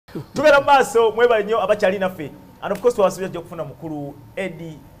Tugenda maaso mwebale nnyo abakyali naffe. And of course twasubira ajja kufuna mukulu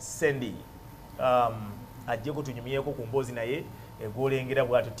Eddie Sendi. Ajje kutunyumyeko ku mboozi naye egolengera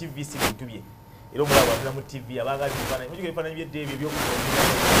bw'ato TV si bintu bye. Era omulaba atula mu TV abanga bifaananyi. Mujja ebifaananyi by'eddeebi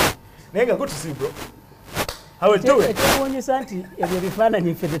eby'okutonda. Naye nga good to see you, bro. How are you doing? Ekyewuunyisa nti ebyo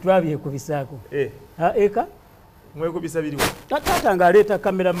bifaananyi ffe tetwabyekubisaako. Eka? Mwekubisa biriwo. Taata ng'aleeta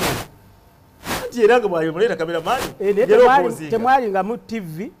kameramani. Anti era nga bw'aleeta kameramani. Temwali nga mu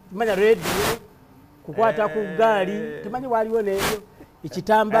TV, temanya radio, kukwata ku gaali, temanyi waliwo n'ebyo.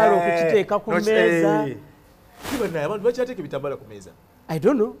 Ekitambaala okukiteeka ku mmeeza. Kiba abantu bakyateeka ebitambaala ku mmeeza. I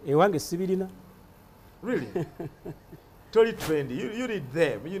don't know, ewange sibirina. Really? Totally trendy. You need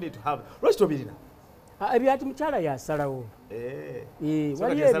them. You need to have. Lwaki tobirina? Ebyati mukyala yasalawo.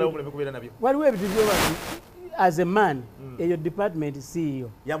 Waliwo ebintu byobati as a man eyo department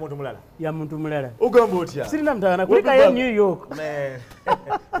CEO. Ya muntu mulala. Ya muntu mulala. Ogamba otya? Sirina mutana kulika ye New York. Man.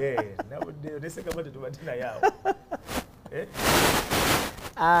 Neseka bate tubatina yao.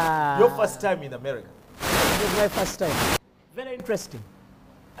 Your first time in America. It was my first time. Very interesting.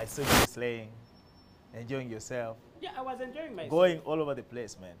 I saw you slaying, enjoying yourself. Yeah, I was enjoying myself. Going all over the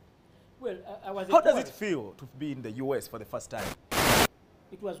place, man. Well, I was. How does it feel to be in the US for the first time?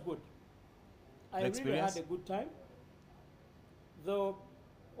 It was good. I really had a good time. Though,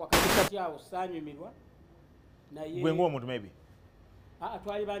 wakati yao sanyumirwa. Gwengo omuntu maybe.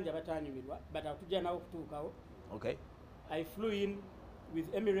 Atwali banja batanyumirwa, but atuja nawo kutuukawo. Okay. I flew in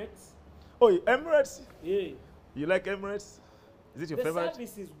with Emirates. Oh, Emirates? Yeah. You like Emirates? Is it your favorite? The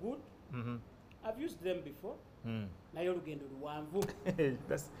service is good. I've used them before. Nayo lugendo luwanvu.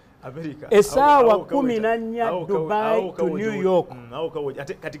 That's America. Esaawa 14 Dubai to New York.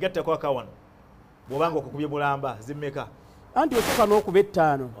 Katigatta kwa kawan. Bwobanga okukubye bulamba zimmeka. Anti okufa n'okuba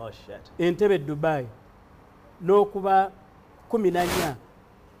 5. Oh shit. Entebbe Dubai. N'okuba 14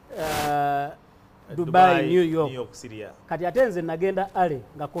 Dubai, New York. Syria. Kati ate nze nagenda ale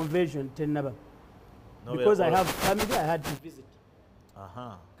nga convention tennaba. Because I have family I had to visit.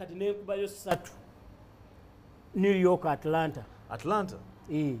 Kati nekubayo 3. New York, Atlanta. Atlanta?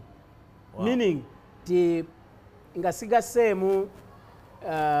 Wow. Meaning, nga sigaseemu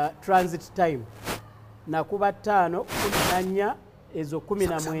transit time. Nakuba 5, 14, ezo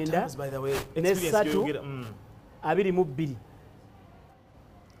 19, ne 3, 22.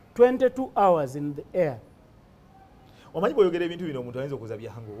 22 hours in the air. Omanyi bw'oyogera ebintu bino omuntu ayinza okuza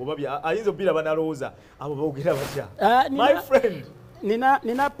byangu oba ayinza obbira banalowooza abo boogera batya. My friend.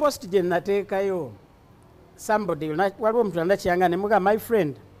 Nina post gye nateekayo. Somebody, waliwo omuntu anakyanga ne muga my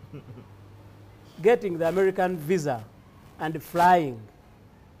friend. Getting the American visa and flying.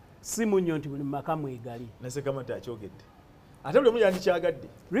 Simu nnyo nti buli maka mwegali. Nasekamata akyogedde. Ate buli omu yandikyagadde.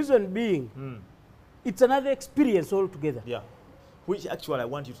 Reason being, it's another experience altogether. Yeah. Which actually I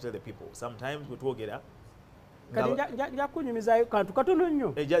want you to tell the people. Sometimes we twogera. Nja kunyumizayo kantu katono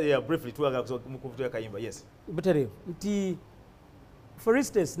nnyo. Yeah, briefly twagala mukuvuga kayimba. Yes. Buterevu. Nti for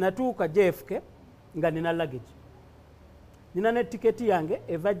instance natuuka JFK nga nina luggage. Nina ne ticket yange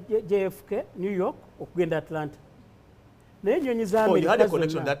eva JFK New York okugenda Atlanta. Naye ennyonyi za America. Oh, you had a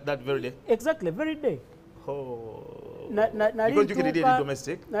connection that very day? Exactly, very day. Oh. Because you did it in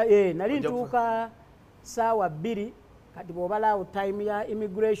domestic? Nali ntuuka saawa 2 kati bw'obalaawo time ya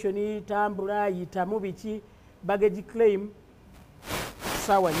immigration tambula yitamu biki baggage claim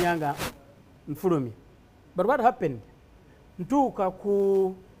saawa nyanga nfulumye. But what happened? Ntuuka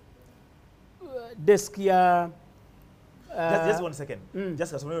ku desk ya just 1 second.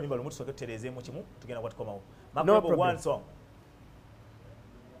 Just kasomero nimba lomutu soke tuterezeemu kimu tugenda kwatukomawo. No problem. One song.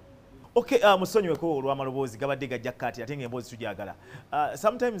 Okay, musonyiweko olw'amaloboozi gabadde gajja kati ate ng'emboozi tujagala.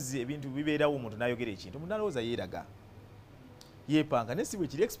 Sometimes ebintu bibeerawo omuntu n'ayogera ekintu omuntu n'alowooza yeeraga. Yepanga ne si bwe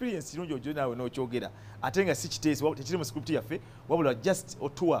kiri experience kirungi ojo naawe n'okyogera ate nga si kiteesi tekiri mu script yaffe wabula just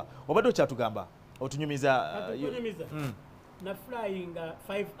otua obadde okyatugamba otunyumiza. Na flying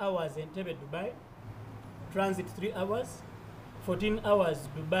 5 hours Entebbe Dubai, transit 3 hours, 14 hours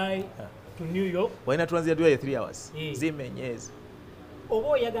Dubai to New York. Walina transit Dubai 3 hours. Zimenyezi. Oba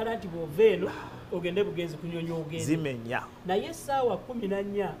oyagala nti bw'ova eno ogende bugenzi kunyonya ogende. Zimenya. Naye essaawa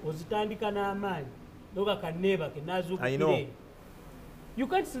 14 ozitandika n'amaanyi noga kanneebake n'azuukukire. You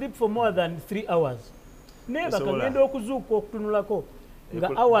can't sleep for more than 3 hours. Neebaka ngenda okuzuuka okutunulako nga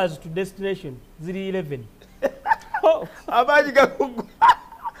hours to destination ziri 11. Amaanyi gakuggwa.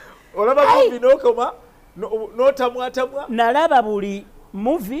 Olaba movie n'okoma n'otamwatamwa. Nalaba buli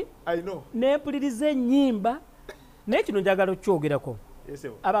movie. I know. Neempuliriza ennyimba. Naye kino njagala okyogerako.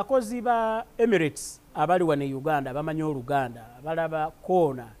 Abakozi ba Emirates abali wano e Uganda bamanyi Oluganda balaba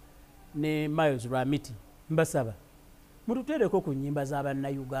Koona ne Miles Ramiti mbasaba mututereko ku nnyimba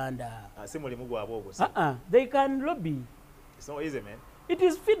z'Abannayuganda. Si mulimu gwabwe ogwo. They can lobby. It's not easy, man. It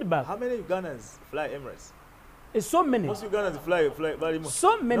is feedback. How many Ugandans fly Emirates? So many. Most Ugandans fly balimu.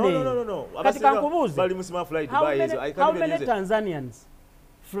 So many. No. Kati kankubuuze. Balimu sima fly Dubai. How many Tanzanians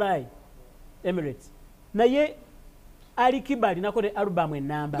fly Emirates? Naye Ali Kiba alinako ne album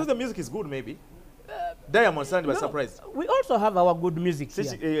enamba. Because the music is good, maybe. Diamond stand by surprise. We also have our good music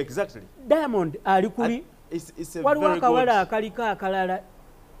here. Exactly. Diamond ali kuli. It's a very good. Waliwo akalika akalala.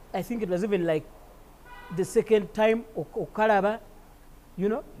 I think it was even like the second time okalaba, you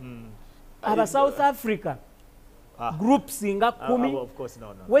know. Aba South Africa groups inga 10. Of course,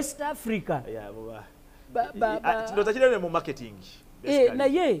 no. West Africa. Yeah, ndo tachira mu marketing.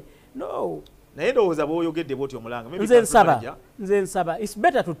 Naye no. Naye ndowooza bw'oyogedde bw'oti omulanga. Nze nsaba. It's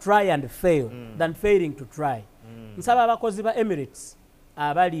better to try and fail than failing to try. Nsaba abakozi ba Emirates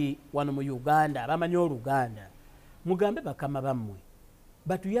abali wano mu Uganda abamanyi Oluganda mugambe bakama bammwe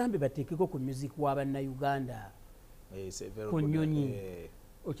batuyambe bateekeko ku music w'Abannayuganda ku nnyonyi.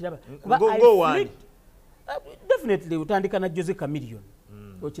 Okiraba? Definitely utandika na Jose Chameleone.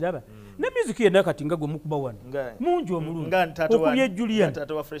 Okiraba? Ne music yenna kati nga gwe mukuba wano mungi omulungi okubye Julian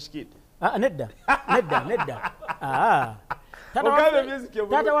Tata wa Fresh Kid. Nedda.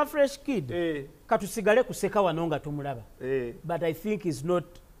 Tata wa Fresh Kid. Katusigale kuseka wano nga tumulaba. But I think is not.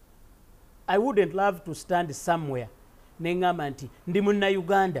 I wouldn't love to stand somewhere nengamba nti ndi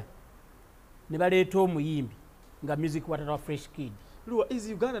Munnayuganda ne baleeta omuyimbi nga music wa Tata wa Fresh Kid. Is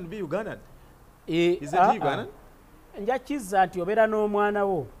Ugandan be Ugandan? Is it Ugandan? Njakiza nti obeera n'omwana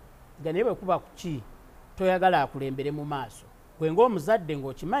wo nga naye bwe kuba kuki toyagala akulembere mu maaso gwe ng'omuzadde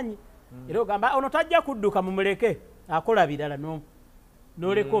ng'okimanyi era ogamba ono tajja kudduka mumuleke akola birala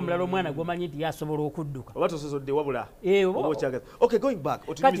n'oleka omulala omwana gw'omanyi nti yasobola okudduka oba tososodde wabula okay, going back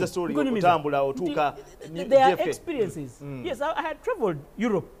otunyumiza story okutambula otuuka there are experiences. Yes, I had traveled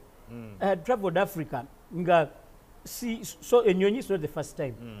Europe. I had traveled Africa nga so ennyonyi is not the first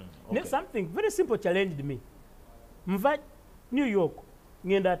time. Okay. Something very simple challenged me. Mva New York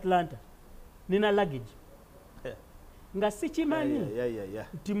ngenda Atlanta nina luggage nga sikimanyi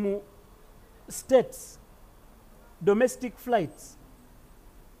nti mu states domestic flights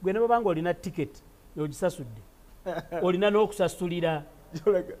gwe nabo banga olina ticket ogisasudde olina n'okusasulira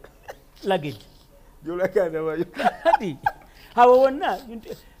luggage kati awo wonna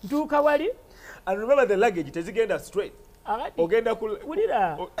ntuuka wali. And remember the luggage tezigenda straight. Ogenda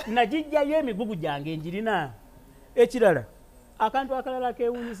kulira najijjayo emigugu gyange njirina. Ekirala akantu akalala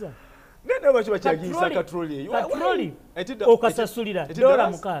keewunyisa. Nenda bachi bachagisa katroli. Katroli. Okasasulira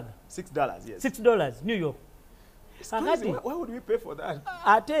 $6. Yes. $6 New York. Why would we pay for that?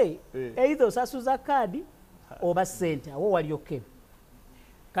 Ate either osasuza kadi oba sente awo wali okay.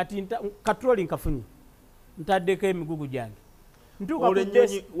 Kati katroli nkafunye. Ntaddeko emigugu gyange.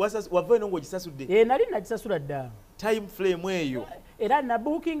 Olennyonyi wava eno ng'ogisasudde. Nali nagisasula dda. Time frame eyo. Era na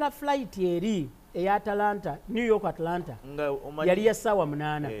booking a flight eri eya Atlanta, New York Atlanta. Yali ya ssaawa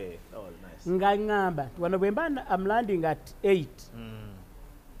 8. Nga ngamba wano bwe mba I'm landing at 8.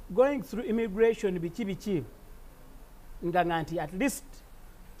 Going through immigration biki nga nganti at least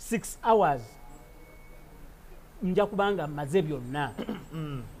 6 hours nja kubanga maze byonna.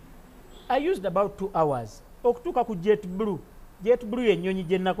 I used about 2 hours okutuuka ku JetBlue yennyonyi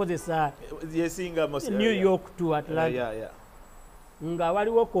gye nakozesa New York to Atlanta. Nga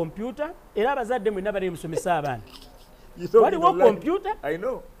waliwo computer era abazadde mwenna bali musomesa abaana. Waliwo computer. I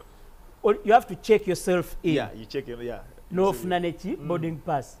know. You have to check yourself in. Yeah, you check it, yeah. N'ofuna neki boarding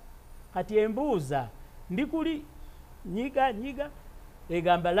pass. Kati embuuza ndi kuli nyiga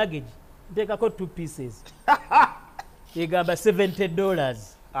egamba luggage nteekako 2 pieces. Egamba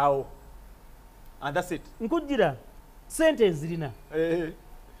 $70. Awo. And that's it. Nkujjira sente nzirina.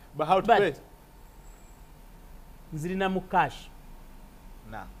 But how to pay? Nzirina mu cash.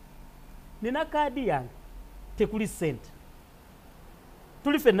 Nina kaadi yange tekuli sente.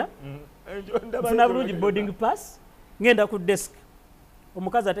 Tuli fenna? Nfuna bulungi boarding pass ngenda ku desk.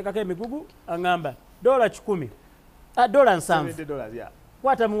 Omukazi ateekako emigugu aŋŋamba $10. $7. Yeah.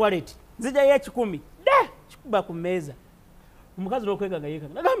 Kwata mu wallet. Nzijayo $10. Da! Kikuba ku mmeeza. Omukazi n'okwega nga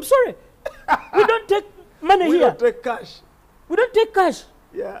yeekanga. I'm sorry. We don't take money here. We don't take cash. We don't take cash.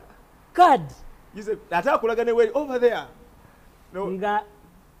 Yeah. Card. You said, ata kulaga ne way over there. No. Nga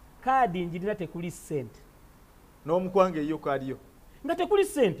kaadi njirina tekuli sente. N'omukwange yo kaadi yo. Nga tekuli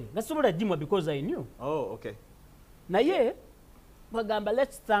sente. Nasobola jimwa because I knew. Oh, okay. Naye bagamba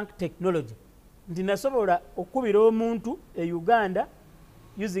let's thank technology. Ndi nasobola okubira omuntu e Uganda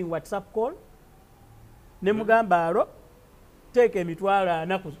using WhatsApp call. Ne mugamba alo teeka emitwalo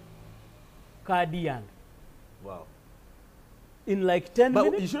 4 ku kaadi yange. Wow. in like 10 But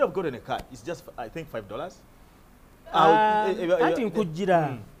minutes. you should have gotten a card. It's just, I think, $5. I think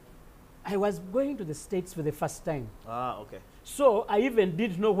Kujira. I was going to the States for the first time. Okay. So I even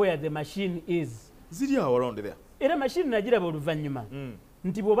didn't know where the machine is. Is it here around there? Era machine najira oluvanyuma.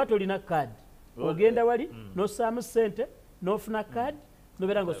 Nti bwoba tolina card. Ogenda wali no samu sente, no funa card, no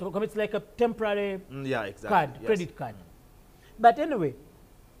berango so it's like a temporary card, credit card. But anyway,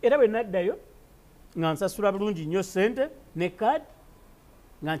 era we naddayo nga nsasula bulungi nnyo sente ne card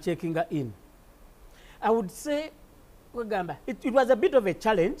nga checkinga in. I would say it was a bit of a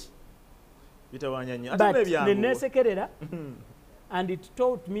challenge. But nenesekerera and it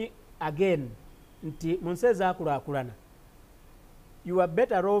taught me again nti munseza akulakulana. You are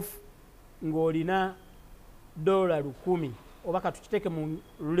better off ng'olina $10 oba katukiteke mu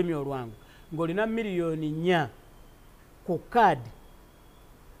lulimi olwangu ng'olina $4,000,000 ku card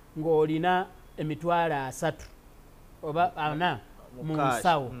ng'olina $300 oba 4 mu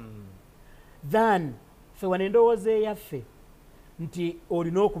nsawo than fe wano endowooza eyaffe nti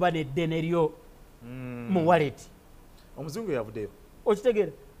olina okuba n'eddene lyo mu wallet. Omuzungu yavuddeyo.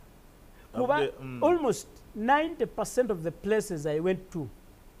 Okitegeera? Kuba almost 90% of the places I went to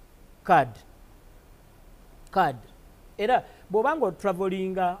card. Era bw'obanga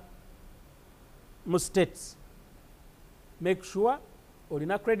otravelinga mu states make sure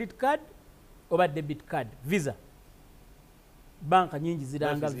olina credit card oba debit card, visa. Banka nyingi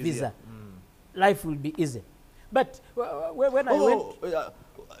ziranga visa. Life will be easy. But when I went...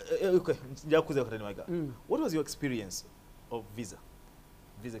 Okay. What was your experience of visa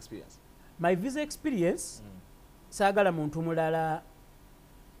experience? My visa experience, saagala muntu mulala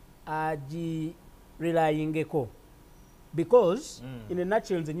aji relyingeko. Because in a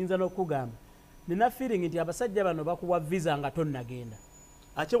nutshell nze nyinza n'okugamba nina feeling nti abasajja bano bakuwa visa nga tonnagenda.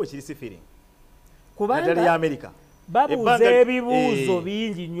 Ate bwe kiri si feeling. Kubanga naddala ya America babuuza ebibuuzo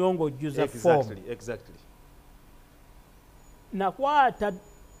bingi nnyo ng'ojjuza form. Exactly. Nakwata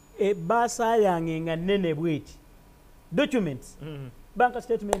ebbaasa yange nga nnene bweti. Documents. Bank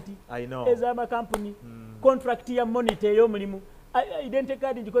statement, ezama company, contract ya monitor ey'omulimu, identity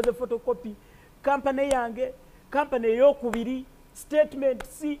card ngikoze photocopy, company yange, company ey'okubiri, statement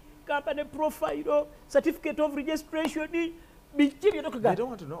C, company profile, certificate of registration, biki bye tokuga. I don't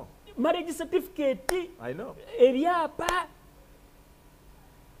want to know. Marriage certificate. I know. Ebyapa.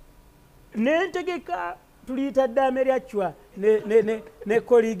 Nentegeka tuliyita ddaame lyacwa ne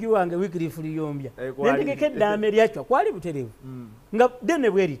koligi wange Wycliffe Liyombya. Nentegeka eddaame lyacwa kwali buterevu. Nga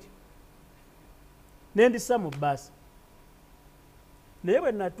dene bweriti. Nendisa mu bus. Naye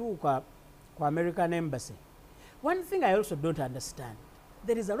bwe natuuka ku American Embassy. One thing I also don't understand.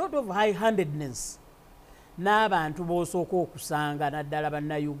 There is a lot of high-handedness. N'abantu b'osooka okusanga naddala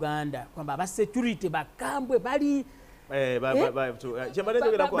banna-Uganda kwamba abasecurity bakambwe bali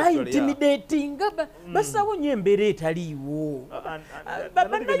intimidating basawo nnyo embeera etaliiwo.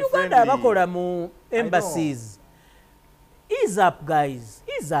 Banna-Uganda abakola mu embassies. Ease up, guys.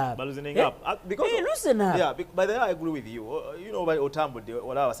 Ease up. Loosening up. Because loosen up. Yeah, by the way, I agree with you. You know, by Otambo,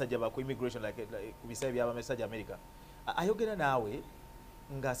 what I was saying about immigration, like we say, we have a message America. Ayogera nawe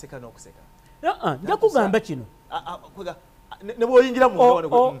nga seka n'okuseka. Nakugamba kino. Ne bw'oyingira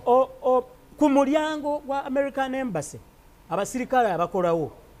mu ku mulyango gwa American Embassy, abasirikale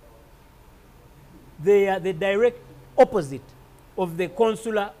abakolawo, they are the direct opposite of the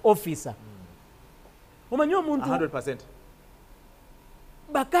consular officer. Omanyi omuntu 100%.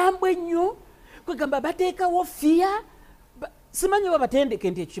 Bakambwe nnyo kwegamba bateekawo fiya simanyi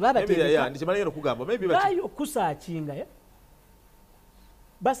babatendeke nti ekyo babatendeka bayo kusaakinga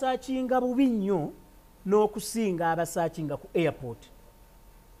basaakinga bubi nnyo n'okusinga abasaakinga ku airport.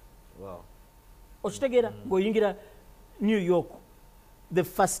 Wow. Okitegeera ng'oyingira New York the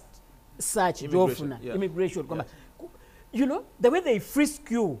first search gy'ofuna immigration. You know the way they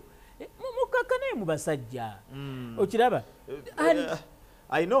frisk you mukakane mu basajja okiraba.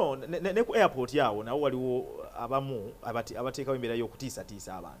 I know ne ku airport yawo nawo waliwo abamu abateekawo embeera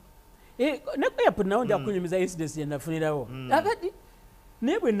y'okutiisatiisa abantu. Ne ku airport nawo nja kunyumiza incidents ye nafunirawo. Akati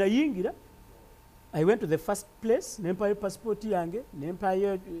naye bwe nayingira I went to the first place nempayo passport yange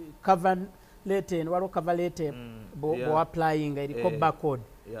nempayo cover letter waliwo cover letter bo applying eriko barcode.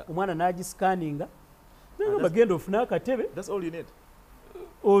 Omwana n'agiscanninga naye bagenda ofuna akatebe. That's all you need.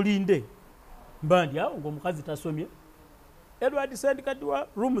 Olinde mbandi awo ng'omukazi tasomye Edward Sendikadiwa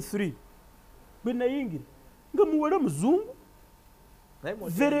room 3 bwe nayingira nga muwala muzungu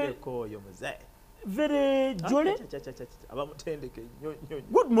very jolly.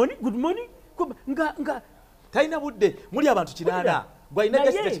 Good morning nga talina budde muli abantu 8 gwalina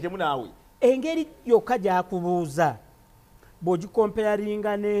desktop munaawe engeri yokka gy'akubuuza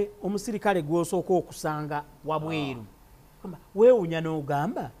bw'ogikompeyaringa ne omusirikale gw'osooka okusanga wabweru weewuunya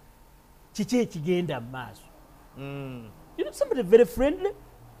n'ogamba kiki ekigenda mu maaso. You know, somebody very friendly.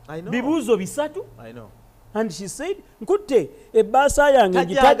 I know. Bibuuzo bisatu. I know. And she said, nkutte ebbaasa yange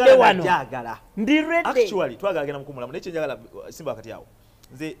ngitadde wano. Ndi ready. Actually, twagala genda mukumulamu. Naye kyenjagala simba wakati awo.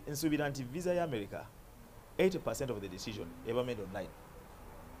 Nze nsuubira nti visa ya America, 80% of the decision eba made online.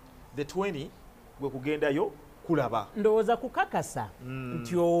 The 20 gwe kugendayo kulaba. Ndowooza kukakasa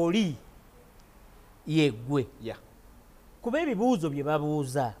nti oli yeggwe. Yeah. Kuba ebibuuzo bye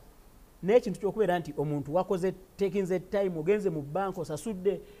babuuza n'ekintu ky'okubeera nti omuntu wakoze takinze time ogenze mu banka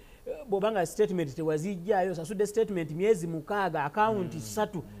osasudde bw'obanga statement tewazijjaayo osasudde statement myezi 6 akawunti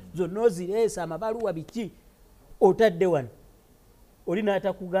 3 zonna ozireesa amabaluwa biki otadde wano oli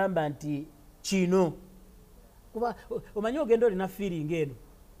n'atakugamba nti kino kuba omanyi ogenda olina feeling eno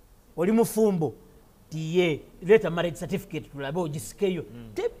oli mufumbo tiye leeta marriage certificate tulabe ogisikeyo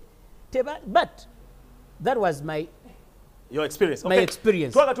but that was your experience. My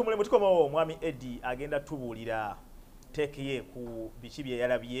experience. Twaga tumulemu tukomawo omwami Eddie agenda tubuulira take ye ku biki bye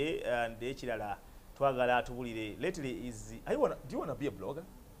yalabye and ekirala twagala atubulire lately is do you want to be a blogger?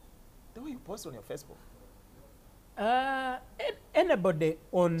 The way you post on your Facebook? Anybody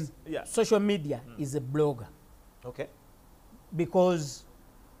on social media is a blogger. Okay. Because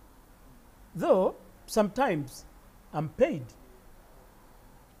though sometimes I'm paid.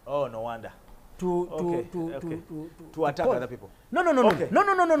 Oh, no wonder. To attack other people. No.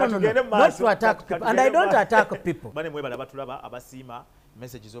 Not to attack people. And I don't attack people. Bane mwebala batulaba abasima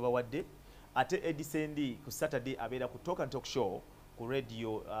messages over wadde. Ate Eddie Sendi ku Saturday abeera ku Talk and Talk show ku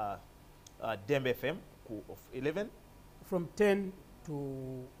radio Dembe FM ku 11 from 10 to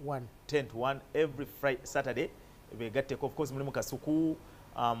 1. 10 to 1 every Friday Saturday. Begatte of course mulimu Kasuku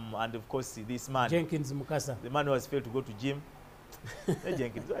and of course this man Jenkins Mukasa. The man who has failed to go to gym.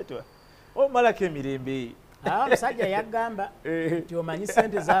 Jenkins right. Malako emirembe. Musajja yagamba nti omanyi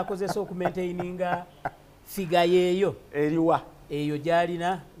ssente z'akozesa okumaintaininga figa yeeyo eriwa eyo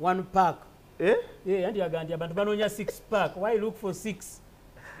gy'alina 1 pack. Anti yagamba nti abantu banoonya 6 pack. Why look for 6?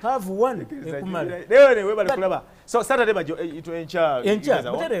 Have 1 ekumala. Leero we bali kulaba. So Saturday bajo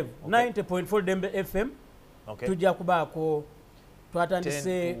encha buterevu 90.4 Dembe FM. Okay. Tujja kubaako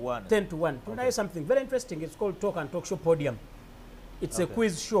twatandise 10 to 1. Tunayo something very interesting. It's called Talk and Talk Show Podium. It's a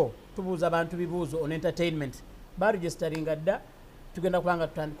quiz show. Tubuuza abantu bibuuzo on entertainment. Baregisteringa dda tugenda kubanga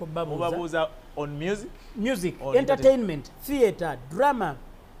tutandika babuuza on music on entertainment, theatre, drama,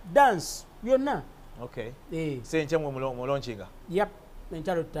 dance, byonna. Okay. Senche mu launchinga. Yep.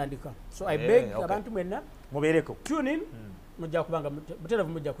 Enkyalo tutandika. So I beg abantu mwenna mubeereko. Tune in. Mujja kubanga buterevu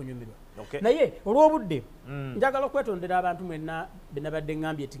mujja kunyumirwa. Okay. Naye olw'obudde njagala okwetondera abantu mwenna benabadde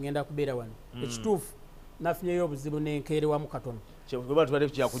ngambye tingenda kubeera wano. Ekituufu nafunyeyo obuzibu n'enkeerewamu katono. Kyekuba tubadde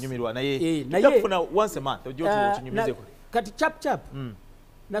tukyakunyumirwa naye tukufuna once a month ojjo tunyumize ku. Kati chap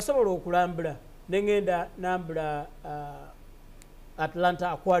nasobola okulambula nengenda nambula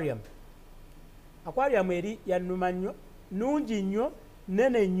Atlanta Aquarium eri yanuma nnyo nungi nnyo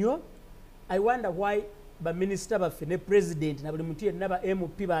nene nnyo. I wonder why ba minister baffe ne president na buli muntu yenna ba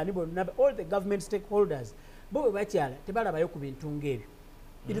MP baani bonna all the government stakeholders bo bwe bakyala tebalabayo ku bintu ng'ebyo.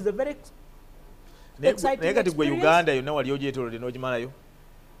 It is a very exciting naye kati gwe Uganda yonna wali ogyetolodde n'ogimalayo.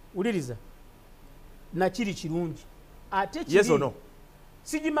 Wuliriza nakiri kirungi ate yes or no?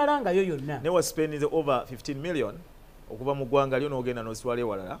 Sigimalangayo yonna. Ne was spending over 15 million okuva mu ggwanga lyo n'ogenda n'oswala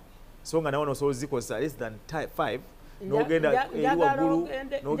ewalala so nga nawe n'osobola zikosa less than 5 n'ogenda eri waggulu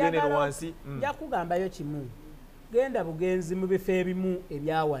n'ogenda eno wansi. Njakugambayo kimu genda bugenzi mu bifo ebimu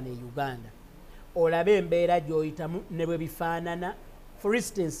ebyawana e Uganda olabe embeera gy'oyitamu ne bwe bifaanana. For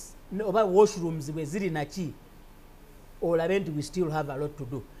instance oba washrooms bwe ziri naki olabe nti we still have a lot to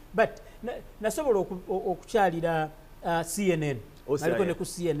do. But nasobola okukyalira CNN. Naliko ne ku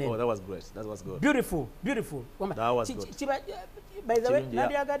CNN. Oh, that was great. That was good. Beautiful. That was good. By the way,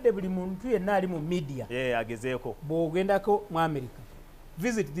 nandyagadde buli muntu yenna ali mu media. Agezeeko. Bw'ogendako mu America.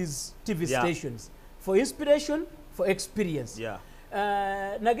 Visit these TV stations for inspiration, for experience.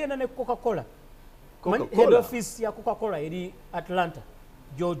 Nagenda ne Coca-Cola. Head office ya Coca-Cola eri Atlanta,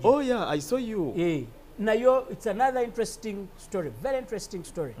 Georgia. Oh yeah, I saw you. Nayo it's another interesting story, very interesting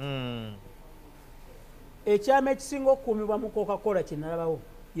story. Ekyama ekisinga okukuumibwa mu Coca-Cola kye nalabawo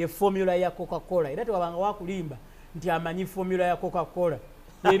ye formula ya Coca-Cola. Era tewabanga wakulimba nti amanyi formula ya Coca-Cola.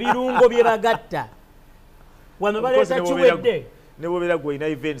 Ebirungo bye bagatta. Wano baleeta kiwedde. Ne bw'obeera gwe olina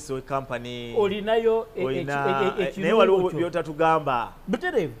events or company. Olinayo naye waliwo byotatugamba.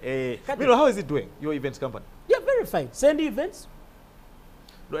 Buterevu. Miro, how is it doing, your events company? Yeah, very fine. Send events.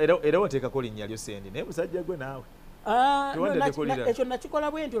 Era wateekako linnya lyo Sendi naye musajja gwe naawe. ekyo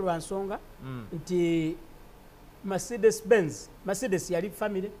nakikola bwe ntyo lwa nsonga nti Mercedes yali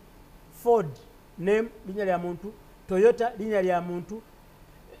family, Ford name linnya lya muntu, Toyota linnya lya muntu,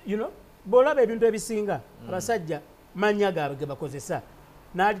 bw'olaba ebintu ebisinga abasajja mannya gaabwe ge bakozesa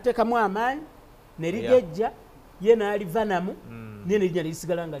n'alitekamu amaanyi ne ligejja ye n'alivanamu naye ne linnya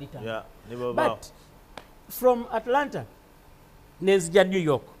lisigala nga litanga. But from Atlanta nenzija New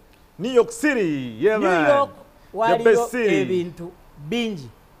York City, New York waliyo ebintu bingi.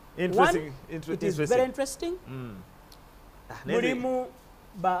 It is very interesting. Mulimu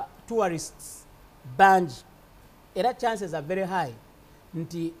ba tourists bangi era chances are very high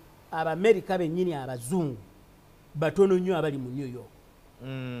nti Abamerika bennyini abazungu batono nnyo abali mu New York.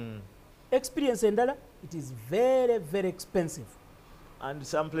 Experience endala, it is very, very expensive. And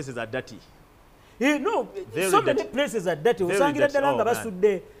some places are dirty. No, so many places are dirty. Osangira ddala nga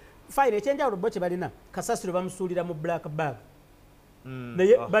basudde fine ekyenjawulo bo kye balina kasasiro bamusuulira mu black bag.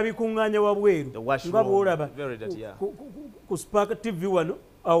 Naye babikuŋŋaanya wabweru nga bw'olaba ku Spark TV wano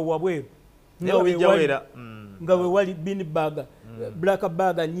awo wabweru nga we wali bin bag black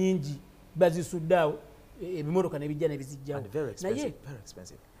bag nyingi bazisudde awo ebimotoka nebijja nebizijjawo. Naye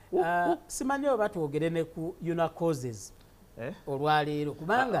simanyi oba twogere ne ku causes olwaleero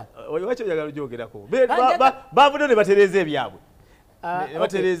kubanga waki oyagala ogyogerako bavudde ne batereeza ebyabwe ne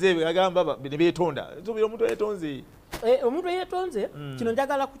batereeza ebyo agamba ne beetonda nsubira omuntu eyetonze omuntu eyetonze kino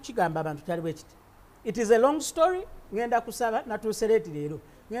njagala kukigamba abantu kyali bwe kiti. It is a long story. Ngenda kusaba natuuse leeti leero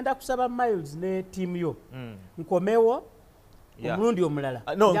ngenda kusaba Miles ne tiimu yo nkomewo omulundi omulala.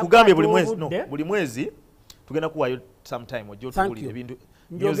 Nkugambye buli mwezi tugenda kuwaayo sometime ojja otugulira ebintu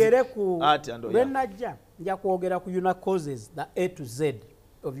njogere ku lwe najja nja kwogera ku causes, the A to Z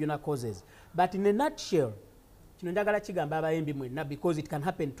of causes. But in a nutshell kino njagala kigamba abayimbi mwenna because it can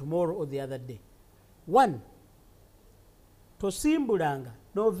happen tomorrow or the other day. One, tosimbulanga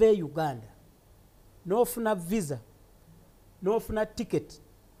n'ova e Uganda n'ofuna visa n'ofuna ticket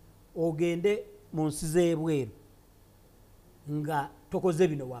ogende mu nsi z'ebweru nga tokoze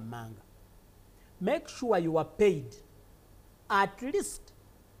bino wammanga. Make sure you are paid at least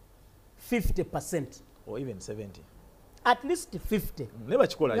 50% or even 70. At least 50. Never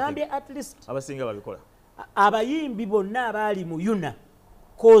chikola. Ngambye at least. Abasinga babikola. Abayimbi bonna abali mu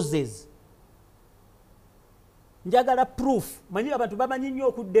causes. Njagala proof. Manyi abantu bamanyi nnyo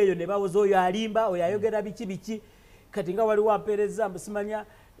okuddeeyo ne bawoza oyo alimba oyo ayogera biki kati nga wali wampeereza simanya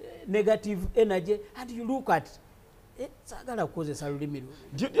negative energy and you look at sagala kukozesa lulimi.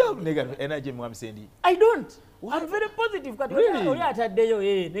 Do you have negative energy Mwami Sendi? I don't. I'm very positive kati oli ataddeyo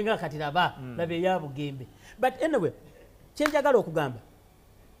nenga kati laba labe ya bugembe. But anyway, kyenjagala okugamba.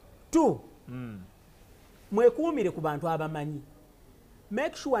 2. Mwekuumire ku bantu abamanyi.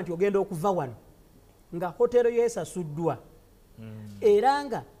 Make sure nti ogenda okuva wano nga hotelo yesasuddwa. Era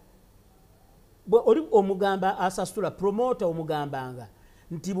nga oli omugamba asasula promoter omugambanga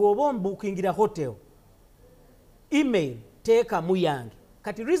nti bw'oba ombukingira hotel email teeka mu yange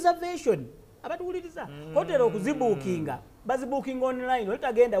kati reservation abatuwuliriza hotel okuzibuukinga bazibooking online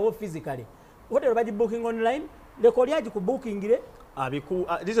olitagenda physically hotel bagibooking online leko lyaji kubookingire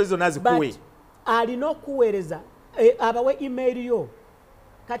lizo zonna azikuwe alina okuweereza abawe email yo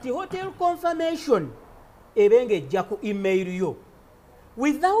kati hotel confirmation ebenga ejja ku email yo.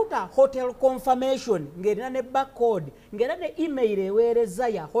 Without a hotel confirmation ng'erina ne barcode ng'era ne email eweereza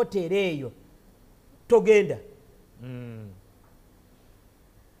ya hotel eyo togenda.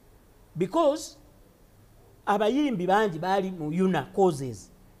 Because abayimbi bangi bali mu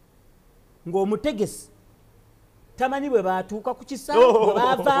causes ng'omutegesi tamanyi bwe baatuuka ku kisaawe bwe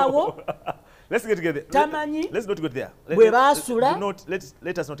baavaawo. Let's get together. Tamanyi let's not get there. Bwe baasula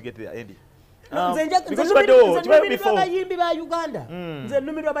let us not get there, Andy. Nze abayimbi ba Uganda. Nze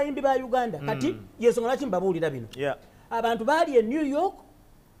nnumirwa abayimbi ba Uganda. Kati yensonga lwaki mbabuulira bino. Abantu baali e New York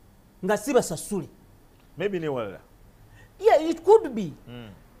nga si basasule. Maybe ne walala. Yeah, it could be.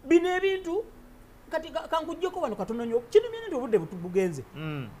 Bino ebintu kati kankujjeko wano katono nnyo kino byonna obudde bugenze.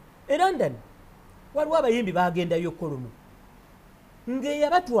 E London waliwo abayimbi bagendayo kolomu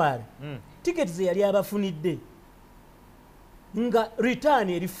ng'eyabatwala tiketi ze yali abafunidde nga return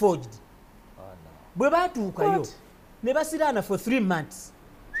eri forged. Bwe baatuukayo ne basiraana for 3 months.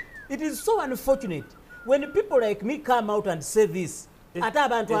 It is so unfortunate when people like me come out and say this ate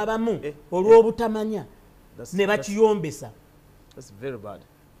abantu abamu olw'obutamanya ne bakiyombesa. That's very bad.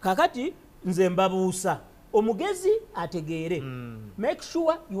 Kakati nze mbabuusa omugezi ategeere. Make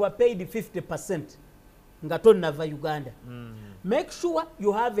sure you are paid 50% nga tonnava Uganda. Make sure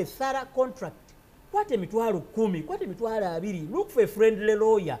you have a thorough contract kwata emitwalo 10 kwata emitwalo 2 look for a friendly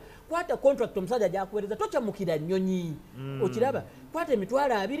lawyer kwata contract omusajja gyakuweereza tokyamukira nnyonyi okiraba kwata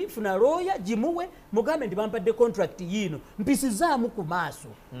emitwalo 2 funa lawyer gimuwe mugambe nti bampadde contract yiino mpisizaamu ku maaso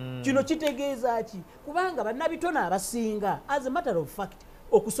kino kitegeeza ki kubanga bannabitono abasinga as a matter of fact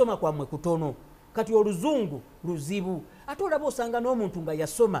okusoma kwammwe kutono kati oluzungu luzibu ate olaba osanga n'omuntu nga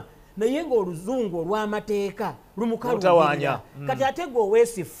yasoma naye ng'oluzungu olw'amateeka lumukalubirira kati ate gwe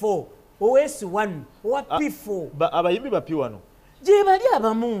oweesi 4 oweesi 1 owa P4 abayimbi bapi wano gye bali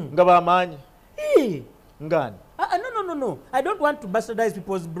abamu nga bamaanyi ngani no I don't want to bastardize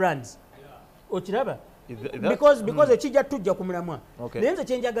people's brands okiraba because ekijja tujja ku mulamwa naye nze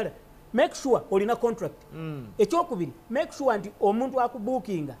kyenjagala make sure olina contract ekyokubiri make sure nti omuntu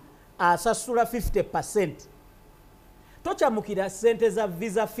akubuukinga asasula 50%. Tokyamukira sente za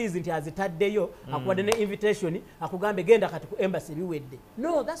visa fees nti azitaddeyo akuwadde ne invitation akugambe genda kati ku embassy biwedde.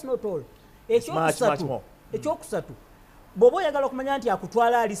 No, that's not all. Ekyokusatu bw'oba oyagala okumanya nti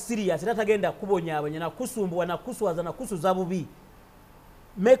akutwala ali serious era tagenda kubonyaabonya nakusumbuwa nakuswaza nakusuza bubi,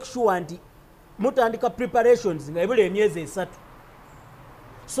 make sure nti mutandika preparations nga ebula emyezi 3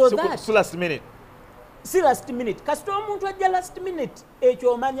 so that last minute. Si last minute kasita omuntu ajja last minute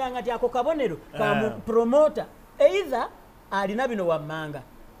ekyo omanya nga ti ako kabonero ka promoter either alina bino wammanga,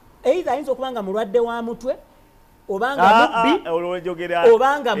 either ayinza okubanga mulwadde wa mutwe obanga mubbi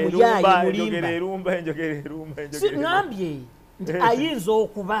obanga muyaaye mulimba si ngambye nti ayinza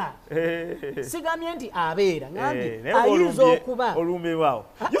okuba sigambye nti abeera ngambye ayinza okuba olumbewawo.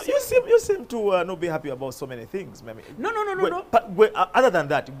 You seem to not be happy about so many things. No. Other than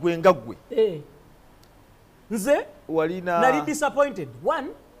that gwe nga gwe nze nali disappointed. One,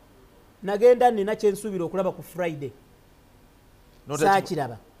 nagenda nina kyensuubira okulaba ku Friday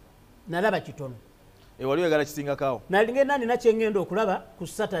saakiraba nalaba kitono. Wali oyagala kisingakaawo. Nalingenda nina kyengenda okulaba ku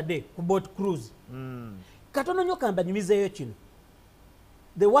Saturday ku boat cruise. Katono nnyo kamba nyumizeeyo kino.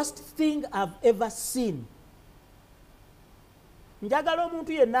 The worst thing I've ever seen. Njagala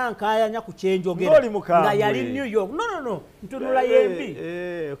omuntu yenna nkaayanya ku kyenjogera nga yali New York. No. Ntunula yembi.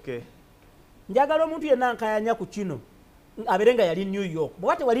 Okay. Njagala omuntu yenna nkaayanya ku kino abeere nga yali New York.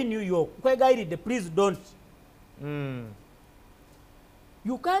 Bwate wali New York nkwegayiridde please don't.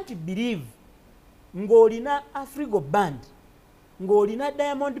 You can't believe ng'olina Afrigo Band, ng'olina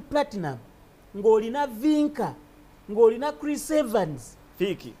Diamond Platinum, ng'olina Vinka, ng'olina Chris Evans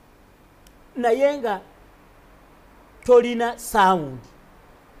Fiki, naye nga tolina sound.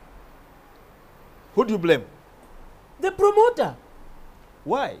 Who do you blame? The promoter.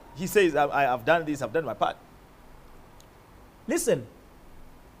 Why? He says I've done this, I've done my part. Listen,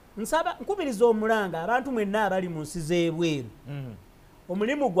 nsaba nkubiriza omulanga abantu mwenna abali mu nsi z'ebweru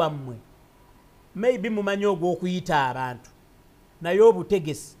omulimu gwammwe maybe mumanyi ogw'okuyita abantu naye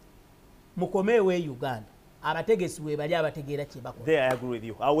obutegesi mukomeewo e Uganda. Abategesi we bali abategeera kye bakola. There I agree with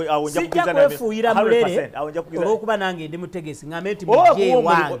you. Sijja kwefuuyira mulere olw'okuba nange ndi mutegesi ngambe nti mujje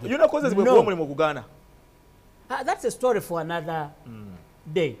wange. You know causes bwe kuwa omulimu okugana. That's a story for another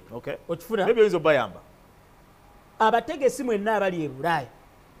day. Okay. Okifuna? Maybe oyinza obayamba. Abategesi mwenna abali e Bulaaya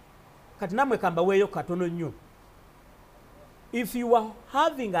kati namwe kamba weeyo katono nnyo. If you are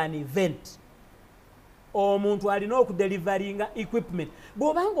having an event omuntu alina okudeliveringa equipment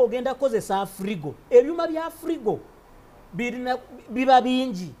bw'obanga ogenda kukozesa Afrigo ebyuma bya Afrigo biba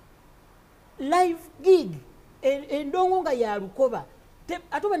bingi live gig endongo nga ya lukoba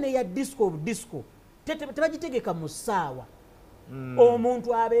ate oba neya disco tebagitegeka mu ssaawa.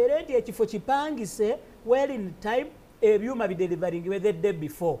 Omuntu abeere nti ekifo kipangise well in time ebyuma bidelivering with the day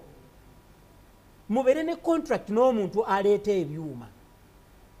before. Mubeere ne contract n'omuntu aleeta ebyuma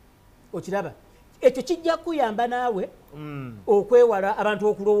okiraba ekyo kijja kuyamba naawe okwewala abantu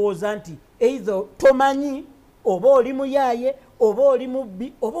okulowooza nti either tomanyi oba oli muyaaye oba oli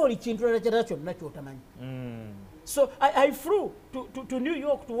mubbi oba oli kintu lalakirala kyonna kyotamanyi. So I flew to New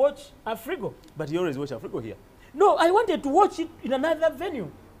York to watch Afrigo. But you always watch Afrigo here. No, I wanted to watch it in another venue.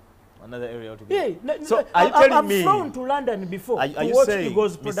 Another area altogether. Yeah, so are you telling me? I've flown to London before are to you watch saying,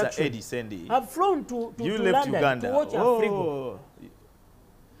 Eagles Mr. production. Eddie Sandy, I've flown to left London Uganda to watch Afrigo.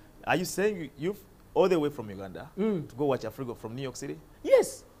 Are you saying you've all the way from Uganda to go watch Afrigo from New York City?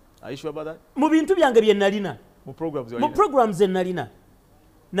 Yes. Are you sure about that? Mu bintu byange bye nalina. Mu programs nalina.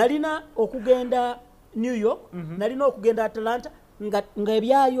 Nalina okugenda New York, nalina okugenda Atlanta nga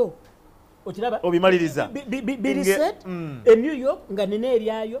ebyayo. Okiraba? Obimaliriza. Reset e New York nga nina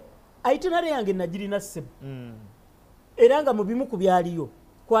ebyayo. Itinerary yange nagirina sebo. Era nga mu bimu ku byaliyo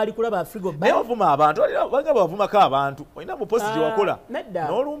kwali kulaba Afrigo Band. Bavuma abantu banga bavuma ka abantu olina mu post gye wakola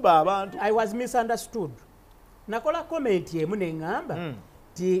n'olumba abantu. I was misunderstood. Nakola comment emu ne ngamba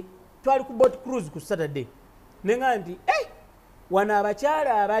ti twali ku boat cruise ku Saturday nenga nti wano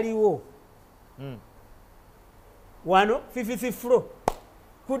abakyala abaliwo wano 50 floor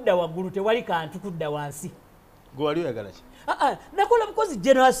kudda waggulu tewali kantu kudda wansi gwe wali oyagala ki nakola because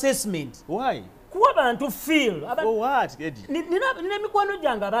general assessment why kuwa abantu feel oh what Eddie nina mikwano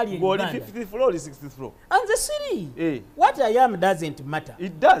gyange abali gwe wali 50th floor or 60th floor and the city what I am doesn't matter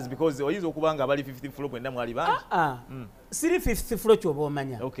it does because oyinza okubanga abali 50th floor bwenda mwali bangi siri 50th floor kyoba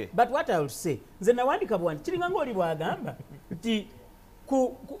omanya okay. But what I will say nze nawandika bwandi kiringa ng'oli bwagamba nti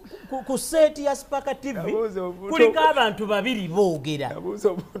ku seti ya Spark TV kuliko abantu babiri boogera nabuuza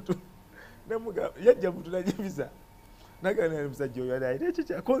omuntu yajja muntu najibisa nagana musajja oyo ali ekyo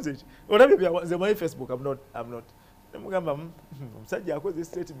kyakoze ki olabye byaze my Facebook I'm not namugamba omusajja akoze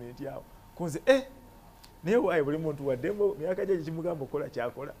statement yawo konze naye wayi buli muntu waddembo myaka gye kimugamba okola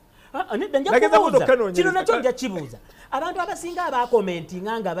kyakola kino nakyo nja kibuuza abantu abasinga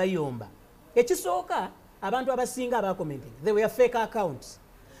abakomentinga nga bayomba ekisooka abantu abasinga abakomentinga they were fake accounts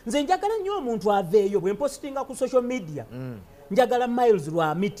nze njagala nnyo omuntu aveeyo bwe mpostinga ku social media njagala miles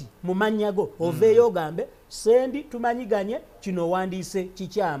lwa miti mu mannyago oveeyo ogambe sendi tumanyiganye kino wandiise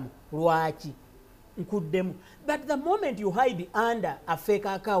kikyamu lwaki nkuddemu but the moment you hide under a fake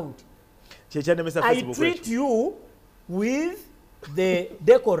account I treat you with the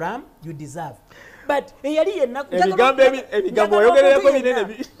decorum you deserve but eyali yenna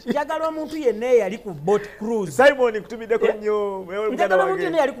njagala omuntu yenna eyali ku boat cruise Simon kutumiddeko nnyo njagala omuntu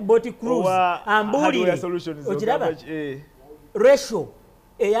yenna eyali ku boat cruise ambuulire okiraba ratio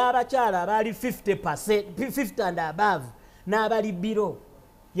ey'abakyala abaali 50% and above n'abali biro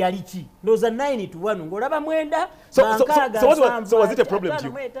yali ki ndowooza 9-1 ng'olaba mwenda so was it a problem to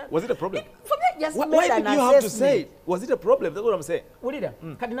you was it a problem for me just why did you have to say it was it a problem that's what I'm saying ulira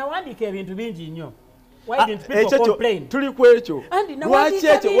kati nawandiika ebintu bingi nnyo why didn't people complain tuli ku ekyo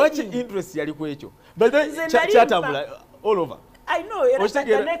lwaki interest yali ku ekyo but then kyatambula all over I know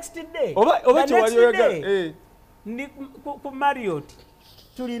the next day oba kyewali oyagala ndi ku Marriott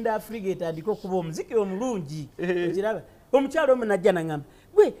tulinda frigate andiko kuba omuziki omulungi okiraba omukyalo omu najja nangamba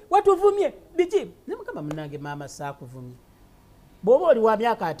gwe watuvumye biki nemugamba munange maama saakuvumye bw'oba oli wa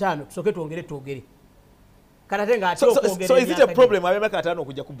myaka 5 tusooke twongere kanate nga ate okwogera so is it a problem ab'emyaka 5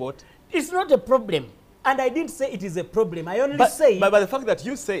 okujja ku boat it's not a problem and I didn't say it is a problem I only say but the fact that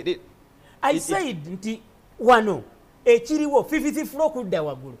you said it I said nti wano ekiriwo 50 floor kudda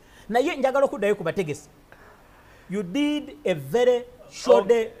waggulu naye njagala okuddayo ku bategesi you did a very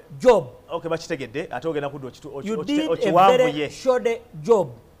short job okay bakitegedde ate ogenda kudda you did a very short job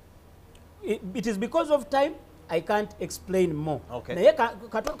it is because of time I can't explain more naye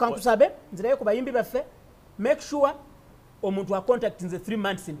kankusabe nzirayo ku bayimbi baffe make sure omuntu wa contact nze 3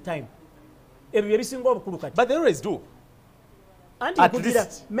 months in time ebyo ebisinga obukulu kati but they always do at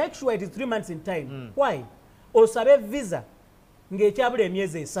least make sure it is 3 months in time why osabe visa ng'ekyabula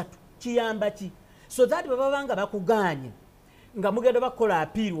emyezi 3 kiyamba ki so that babanga bakuganye nga mugenda bakola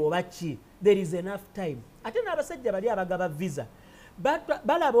appeal oba ki there is enough time ate n'abasajja bali abagaba visa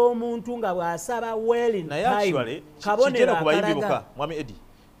balaba omuntu nga bw'asaba well in time kabonero akalaga mwami Eddie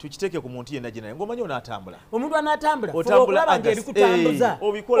tukiteeke ku muntu yenna gye naye ng'omanyi onaatambula omuntu anaatambula okulaba nti eri kutambuza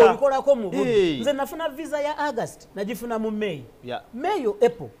obikolako mu budde nze nafuna visa ya August nagifuna mu May May or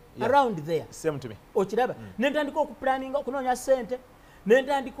April around there same to me okiraba nentandika okuplaninga okunoonya ssente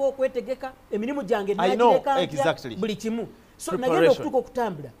nentandika okwetegeka emirimu gyange nagireka exactly buli kimu so nagenda okutuuka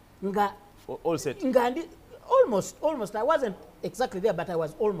okutambula nga all set nga ndi almost I wasn't exactly there but I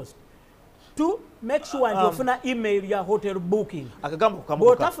was almost to make sure nti ofuna email ya hotel booking akagambo kukamuka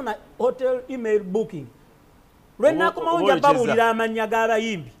bw'otafuna hotel email booking lwennakomawo nja babuulira amannya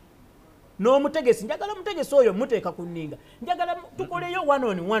g'abayimbi n'omutegesi njagala omutegesi oyo muteeka ku nninga njagala tukoleyo one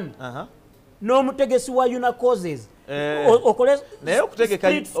on one n'omutegesi wa una causes okole naye okutegeka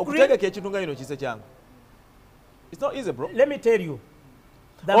ekintu nga kino kise kyangu it's not easy bro let me tell you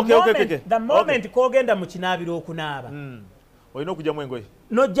the moment kogenda mu kinaabiro okunaaba olina okugyamu engoye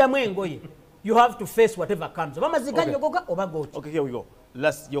n'ojjamu engoye you have to face whatever comes oba maziganyogoga oba goti okay here we go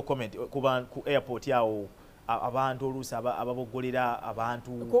last your comment ku airport yawo abantu oluusi ababoggolera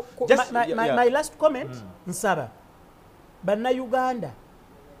abantu my last comment nsaba bannayuganda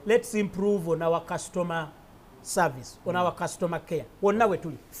let's improve on our customer service on our customer care wonna we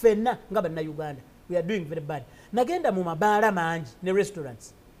tuli fenna nga bannayuganda we are doing very bad nagenda mu mabaala mangi ne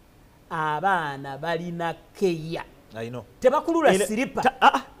restaurants abaana balina keya I know tebakulula siripa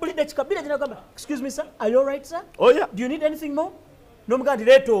buli dakika bbiri ginagamba excuse me sir are you all right sir oh yeah do you need anything more n'omuganda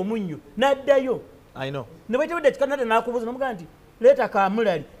nti leeta omunnyo n'addayo I know ne bwetebwe dakika nate n'akubuuza n'omuganda nti leeta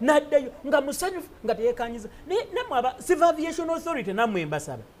kamulali n'addayo nga musanyufu nga teyeekanyiza nammwe aba civil aviation authority nammwe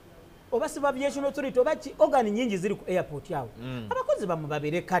mbasaba oba Civil Aviation Authority oba organ nyingi ziri ku airport yawo abakozi bamwe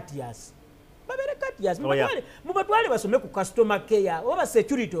babere courteous mubatwale basome ku customer care oba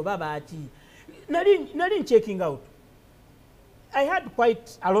security oba baki nali checking out. I had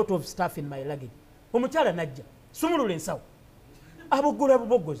quite a lot of stuff in my luggage. Omukyala najja sumulula ensawo aboggola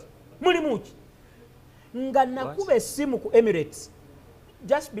bubogozi mulimu ki nga nakuba essimu ku Emirates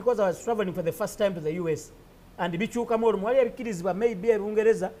just because I was traveling for the first time to the US and bikyukamu olwo wali ebikirizibwa maybe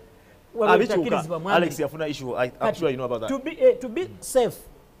ebungereza Alex yafuna issue. I'm sure you know about that. To be safe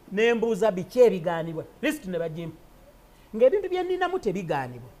nembuuza biki ebigaanibwa list ne bagimpa ng'ebintu bye nninamu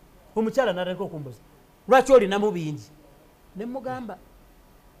tebigaanibwa. Omukyala n'atandika okumbuuza lwaki olinamu bingi ne mugamba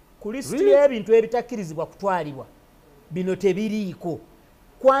ku lisiti y'ebintu ebitakkirizibwa kutwalibwa bino tebiriiko.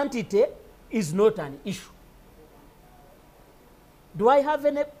 Quantity is not an issue. Do I have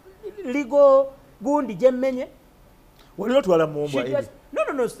any legal gundi gye mmenye? Wali otwala mumbwa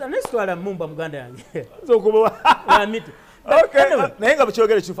No, nesitwala mumba muganda yange. Naye nga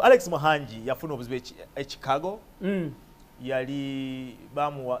bukyogere kifu, Alex Muhangi yafuna obuzibu Chicago. Yali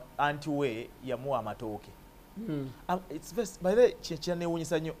bamuwa anti-way yamuwa amatooke. By the way,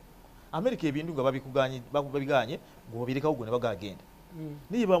 kyanewuunyisa nnyo. America ebintu nga babiganye ng'obirekawo gwe ne bagagenda.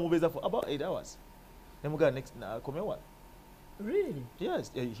 Niye bamubeeza for about 8 hours. Ne muganda next komewa. Really?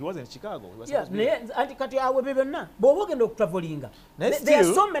 Yes, he was in Chicago. Yes, anti kati awe bebena. Bw'oba ogenda okutravelinga.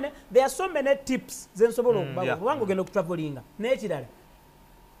 There are so many tips zensobola okubawa. Kubanga ogenda okutravelinga. N'ekirala.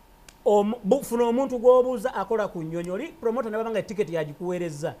 Funa omuntu gw'obuuza akola ku nnyonyi. Oli promoter n'abanga etiketi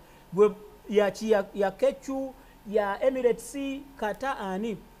yagikuweereza. Ya Kechu, ya Emirates, kata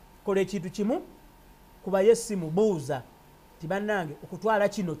ani. Kola ekintu kimu kubaye essimu buuza. Tibannange okutwala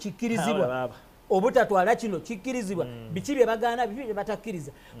kino kikkirizibwa. Obutatwala kino kikkirizibwa biki bye bagaana biki bye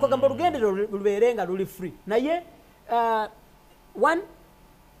batakkiriza kwagamba olugendero lubeerenga luli free naye one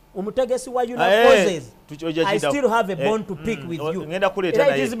omutegesi wa causes I still have a bone to pick with you.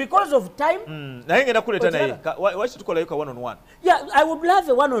 It is because of time. Naye ngenda kuleta naye waki tukola yuka one on one. Yeah, I would love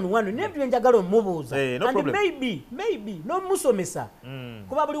a one on one nebyo njagala omubuuza and maybe no musomesa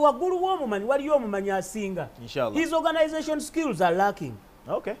kuba buli waggulu w'omumanyi waliyo omumanyi asinga. His organization skills are lacking.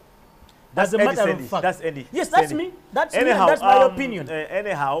 Okay. As a matter of fact. That's Eddie. Yes, that's me. That's me. That's my opinion.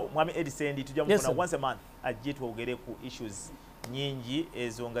 Anyhow, Mwami Eddie Sendi tujamufuna once a month ajje twogere ku issues nyingi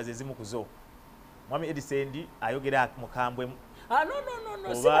ezo nga zezimu kuzo. Mwami Eddie Sendi ayogera mukambwe.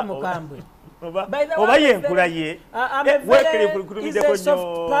 No. Siba mukambwe. Oba yenkula ye. He's a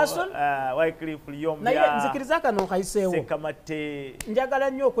soft person. Wycliffe Lyomya. Naye nzikiriza kano kayiseewo. Sekamate. Njagala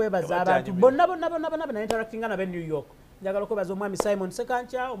nnyo okwebaza abantu. Bonna na interacting na New York. Njagala okwebaza omwami Simon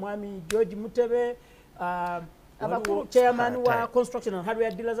Sekancha, omwami George Mutebe, abakulu chairman wa Construction and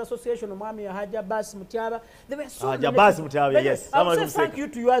Hardware Dealers Association, omwami Haji Abbas Mutyaba. There were so many. Abbas Mutyaba, yes. I would say thank you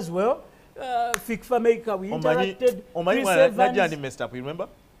to you as well. Fikfa Maker, we interacted. Omani Najani messed up, you remember?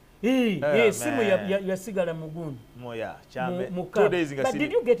 Yes, simu yasigala mugundu. Moya, chame. 2 days But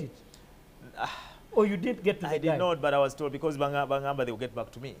did you get it? Or you didn't get to the guy? I did not, but I was told because Bangamba they will get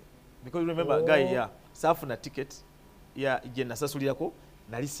back to me. Because remember, guy, safuna ticket. Je nasasulirako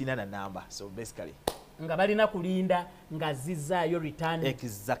nali sina na namba, so basically nga balina kulinda nga zizaayo return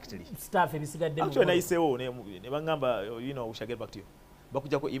exactly stuff ebisigadde actually naisewo ne bangamba we shall get back to you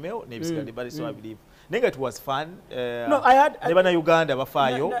bakujako email ne ebisigadde but so I believe nenga it was fun. No, I had ne bana Uganda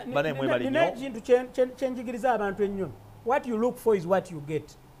bafayo bana emwe bali nnyo kintu kyenjigiriza abantu ennyo. What you look for is what you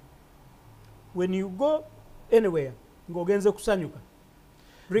get. When you go anywhere ng'ogenze kusanyuka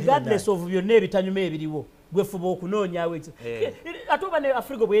regardless of byonna ebitanyuma ebiriwo gwefuba okunoonyawo ate oba ne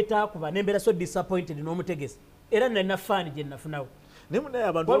Africa bwetaakuba nembeera so disappointed n'omutegesi era nalina faani gye nafunawo.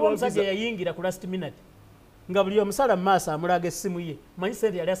 Waliwo omusajja yayingira ku last minute nga buli omusala mu maaso amulaga essimu ye manyi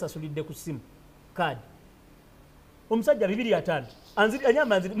sente yali asasulidde ku ssimu kaadi. Omusajja 250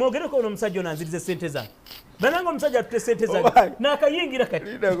 anyamba mwogereko n'omusajja ono anzirize sente zange bananga omusajja atute sente zange n'akayingira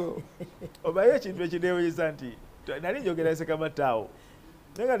kati obaye ekintu ekineewunyisa nti nali njogera Sekamatawo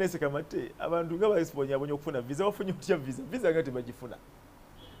nenga nesekamate abantu nga basibonyabonya okufuna visa wafunye otya visa nga tebagifuna.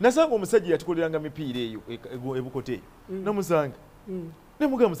 Nasanga omusajja yatukoleranga mipiira eyo ebukote eyo namusanga ne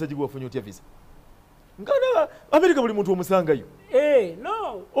muga omusajja gwe wafunye otya visa ngana America buli muntu omusangayo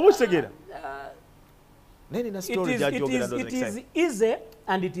no oba kitegera nene na story jajogera ndo it is easy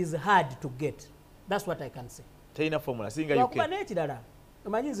and it is hard to get. That's what I can say. Taina formula singa UK kuba n'ekirala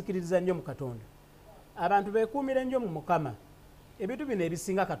omanyi nzikiriza nnyo mu Katonda abantu beekuumire nnyo mu Mukama. Ebintu bino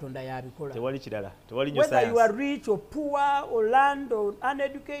ebisinga Katonda yabikola. Tewali kirala, tewali nyo science. Whether you are rich or poor or land or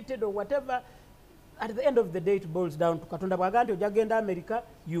uneducated or whatever, at the end of the day it boils down to Katonda bwagamba nti ojja genda America,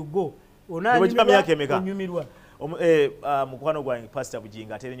 you go. Onyumirwa. mukwano gwange Pastor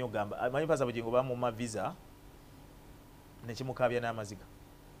Bujinga atera nnyo gamba amanyi Pastor Bujinga bamumma visa nekimukabya n'amaziga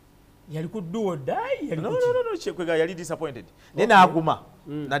yali ku do or die yali no chekwega yali disappointed nena aguma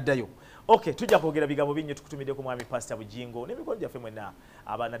naddayo. Okay, tujja kwogera bigambo bingi tukutumidde ku mwami Pastor Bujingo n'emikono gyaffe mwena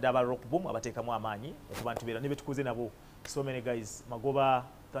abanadde aba rock boom abateekamu amaanyi okubantu beera ne betukuze nabo. So many guys Magoba,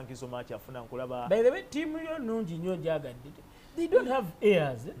 thank you so much afuna nkulaba. By the way, team yo nungi nnyo gyagadde. They don't have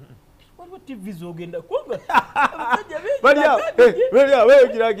heirs. What TV zogenda konga baliya wewe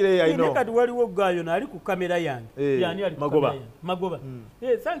giragire I know kati waliwo gayo nali ku kamera yange yani ali Magoba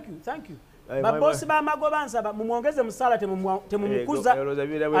thank you babosi ba Magoba nsaba mumwongeze musala temumukuza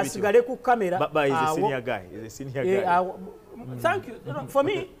asigale ku kamera is a senior guy thank you for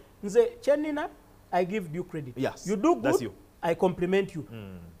me nze chenina I give you credit. Yes, you do good I compliment you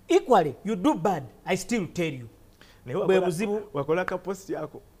equally you do bad I still tell you bwe buzibu wakola ka post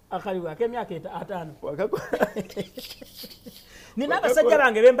yako akali akemyaka 5 nina abasajja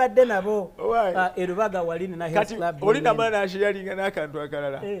bange bembadde nabo erubaga walini na health club kati oli namana ashiyalinga n'akantu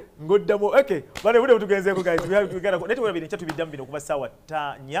akalala ngoddamu okay bane bude tugenzeeko guys netwe bino kyatubiddamu bino kuba sawa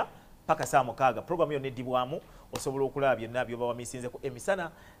 4 paka saa 6 program yo nedibwamu osobola okulaba byonna byoba wamisinzeko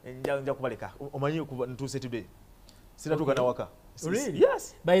emisana nja kubaleka omanyi ntuse today sinatuka na waka. Really?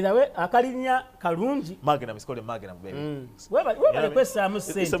 Yes. By the way, akalinya kalungi. Magnum is called a Magnum, baby. Where request I must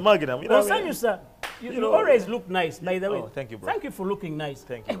say. It's a Magnum. You know what I mean? You always look nice. By the way. Oh, thank you, bro. Thank you for looking nice.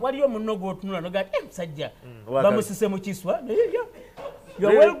 Thank you. What do you muno go tunula no gat sajja. Bamusise mu kiswa.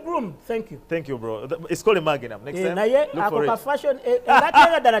 You're well groomed. Thank you. Thank you, bro. It's called a Magnum. Next time. Naye akoka fashion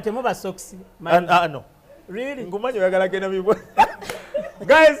ngati dala temuba socks. No. Really? Ngumanyo yagala gena bibo.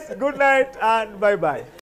 Guys, good night and bye bye.